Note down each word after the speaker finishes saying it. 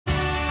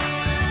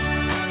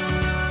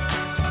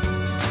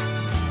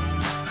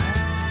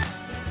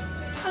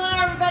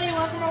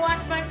welcome or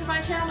welcome back to my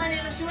channel. My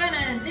name is Joanna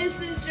and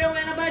this is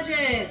Joanna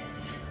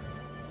Budgets.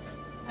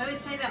 I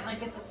always say that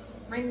like it's a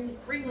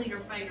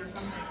ringleader fight or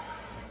something.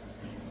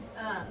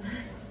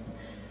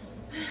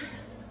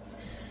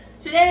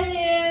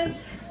 Today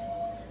is,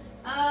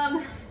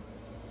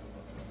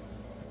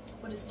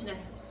 what is today?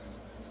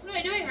 What am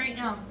I doing right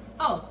now?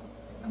 Oh,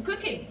 I'm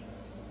cooking.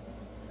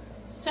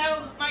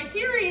 So my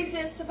series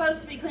is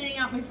supposed to be cleaning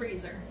out my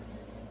freezer.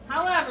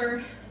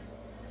 However,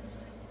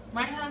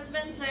 my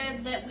husband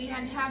said that we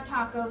had to have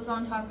tacos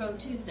on Taco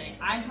Tuesday.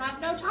 I have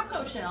no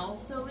taco shell,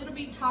 so it'll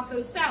be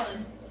taco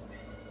salad.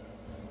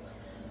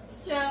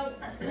 So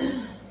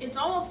it's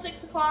almost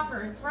 6 o'clock,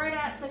 or it's right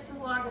at 6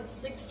 o'clock. It's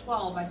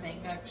 6:12, I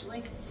think,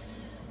 actually.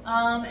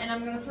 And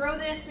I'm gonna throw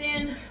this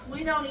in.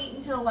 We don't eat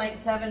until like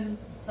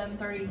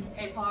 7:30,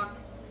 8 o'clock.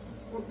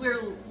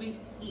 We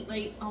eat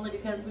late only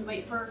because we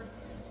wait for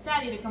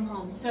Daddy to come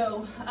home.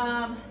 So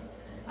I'm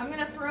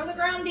gonna throw the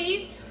ground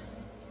beef.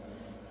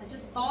 I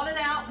just thawed it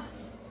out.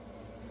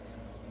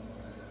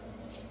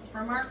 It's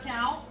from our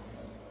cow.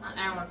 Not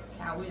our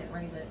cow, we didn't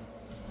raise it.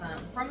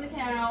 From the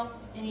cow,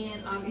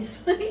 and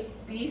obviously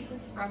beef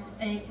is from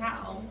a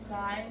cow,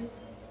 guys.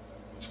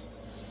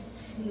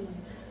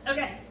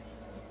 Okay.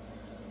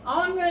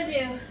 All I'm gonna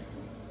do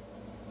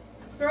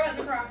is throw it in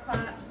the crock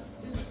pot.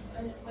 Oops,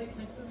 I didn't wipe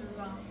my scissors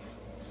off.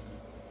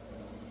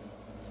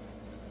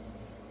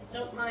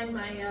 Don't mind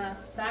my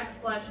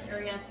backsplash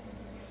area.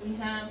 We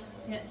have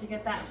yet to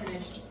get that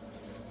finished.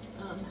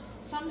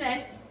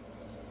 Someday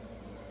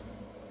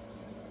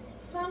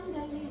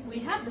we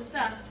have the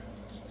stuff.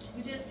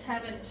 We just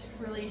haven't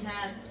really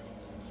had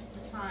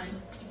the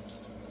time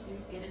to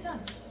get it done.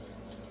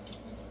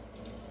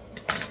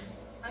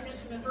 I'm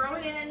just going to throw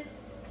it in.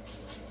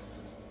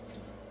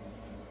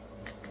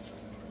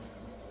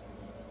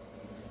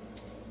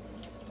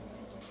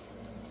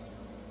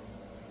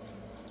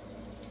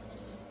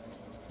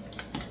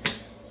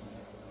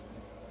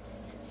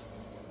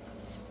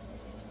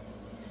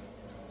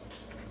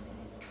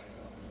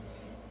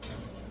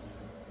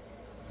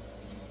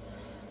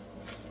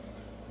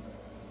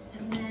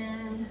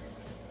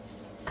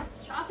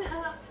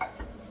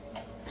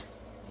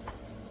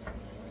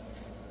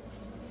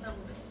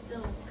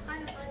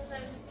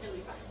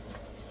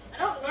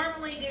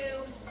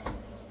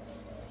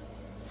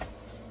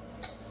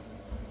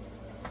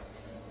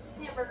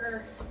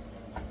 Hamburger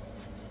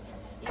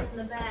in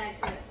the bag,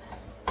 but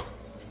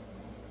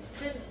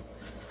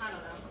I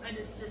don't know. I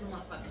just didn't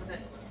want to fuss with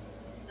it.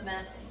 A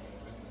mess.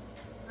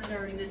 I've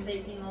already been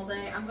baking all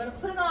day. I'm going to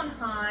put it on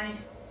high.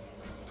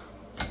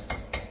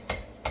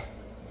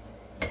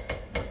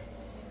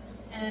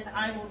 And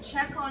I will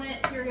check on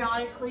it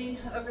periodically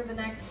over the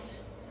next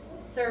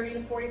 30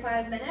 to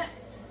 45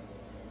 minutes.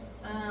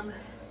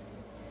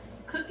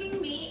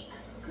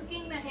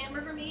 Cooking the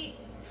hamburger meat,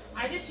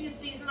 I just use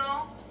seasoned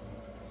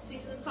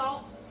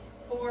salt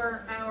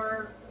for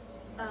our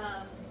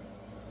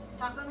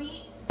taco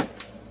meat.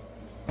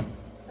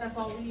 That's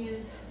all we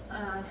use.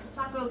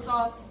 Taco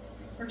sauce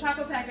or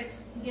taco packets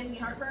give me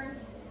heartburn.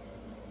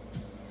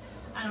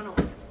 I don't know.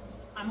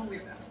 I'm a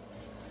weirdo.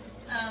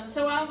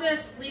 So I'll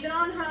just leave it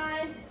on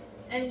high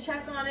and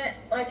check on it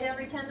like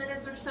every 10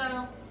 minutes or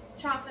so.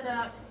 Chop it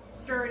up,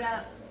 stir it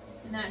up,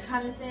 and that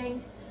kind of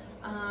thing.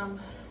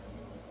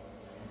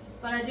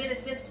 But I did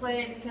it this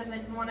way because I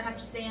didn't want to have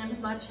to stand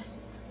much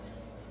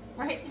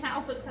right now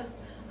because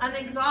I'm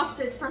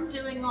exhausted from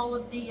doing all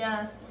of the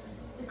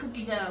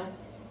cookie dough,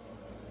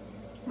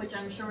 which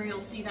I'm sure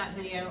you'll see that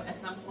video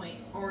at some point,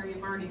 or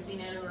you've already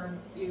seen it, or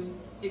you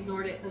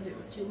ignored it because it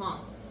was too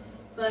long.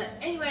 But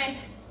anyway,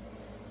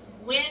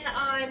 when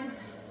I'm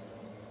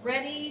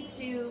ready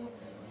to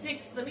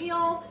fix the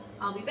meal,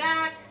 I'll be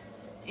back,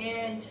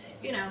 and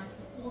you know,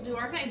 we'll do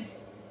our thing.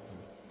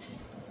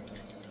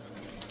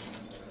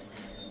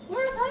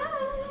 We're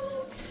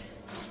back.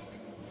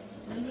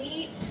 The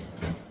meat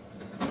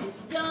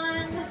is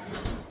done.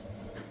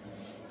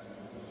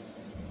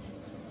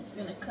 Just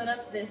gonna cut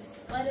up this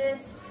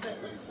lettuce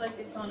that looks like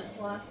it's on its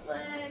last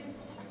leg.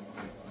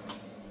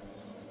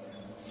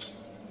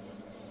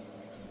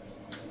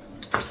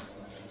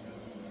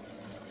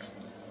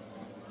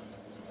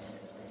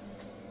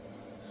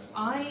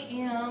 I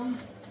am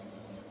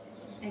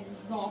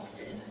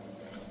exhausted,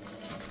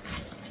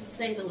 to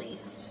say the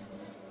least.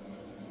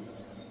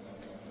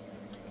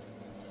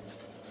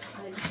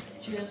 I'm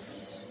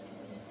just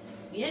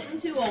getting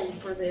too old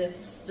for this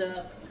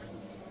stuff.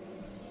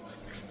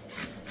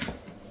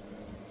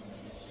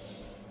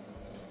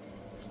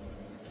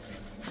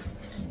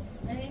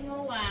 I ain't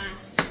gonna lie,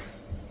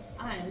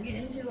 I am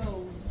getting too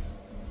old.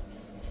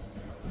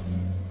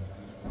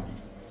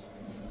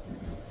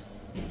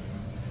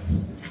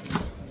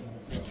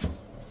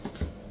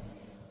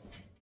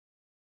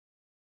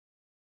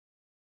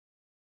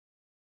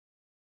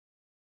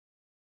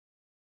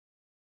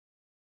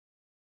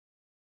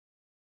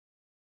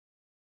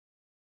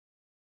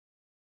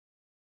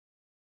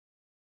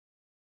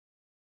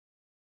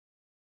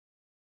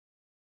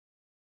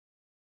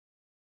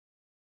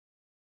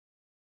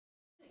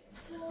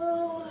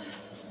 So,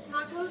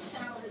 taco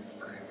salads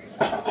for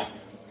everybody.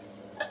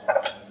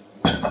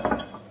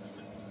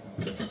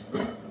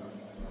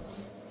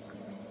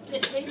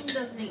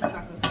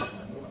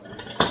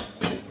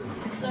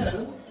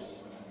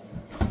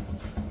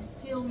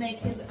 make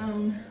his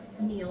own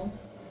meal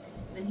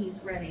when he's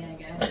ready, I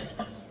guess.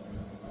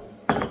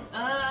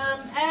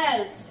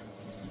 Ez.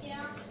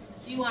 Yeah.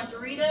 Do you want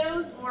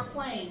Doritos or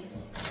plain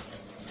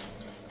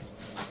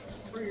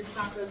for your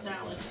taco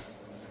salad?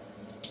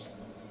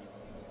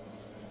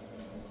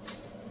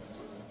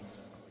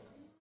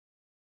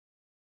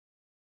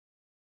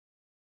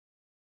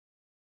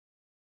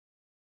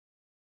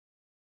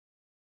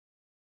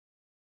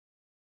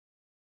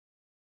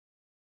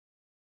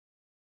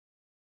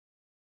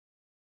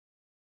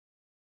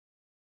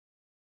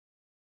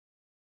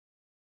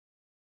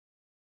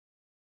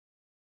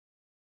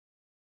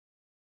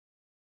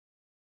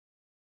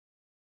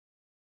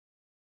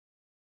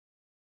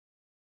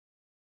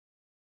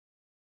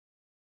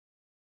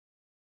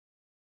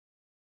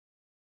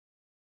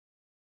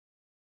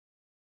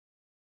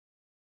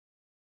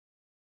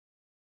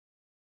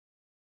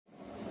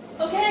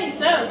 Okay,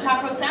 so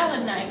taco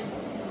salad night.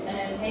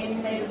 And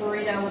Hayden made a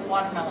burrito with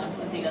watermelon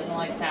because he doesn't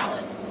like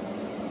salad.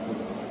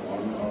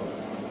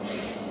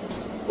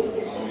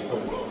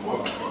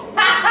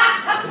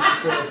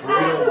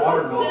 Burrito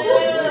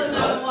watermelon.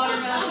 No,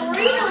 watermelon.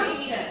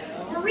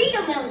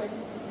 Burrito melon.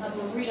 A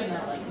burrito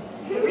melon.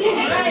 Burrito.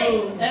 All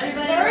right,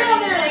 everybody ready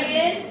to dig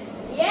in?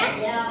 Yeah?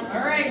 Yeah.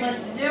 All right,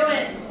 let's do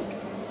it.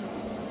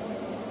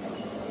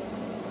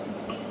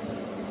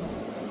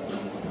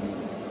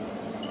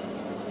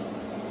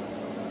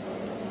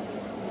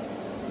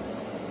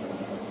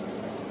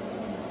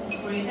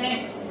 What do you think?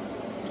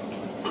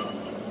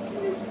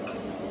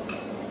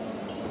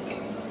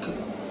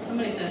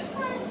 Somebody said.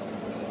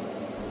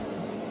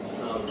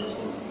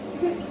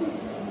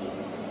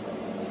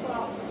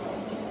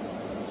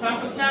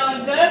 Taco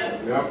salad good?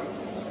 Yep.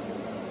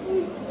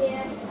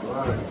 Yeah. All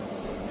right.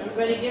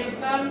 Everybody give a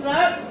thumbs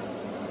up.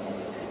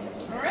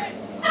 All right.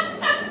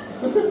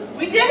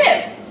 We did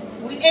it.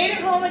 We ate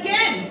at home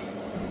again.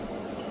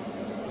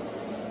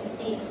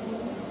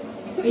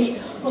 Ate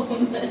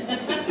home.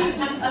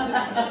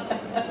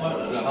 What?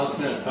 The house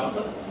net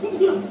chocolate?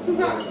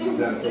 You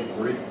gotta take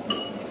 3.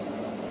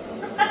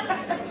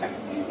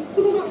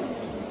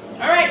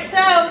 All right,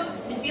 so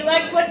if you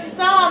liked what you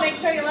saw, make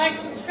sure you like,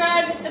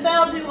 subscribe, hit the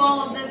bell, do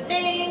all of the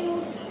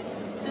things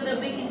so that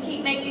we can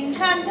keep making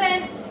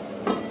content.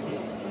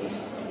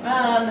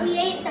 We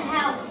ate the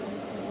house.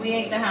 We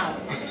ate the house,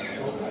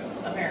 Okay.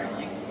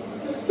 apparently.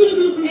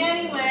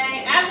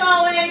 Anyway, as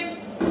always,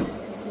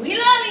 we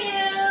love you.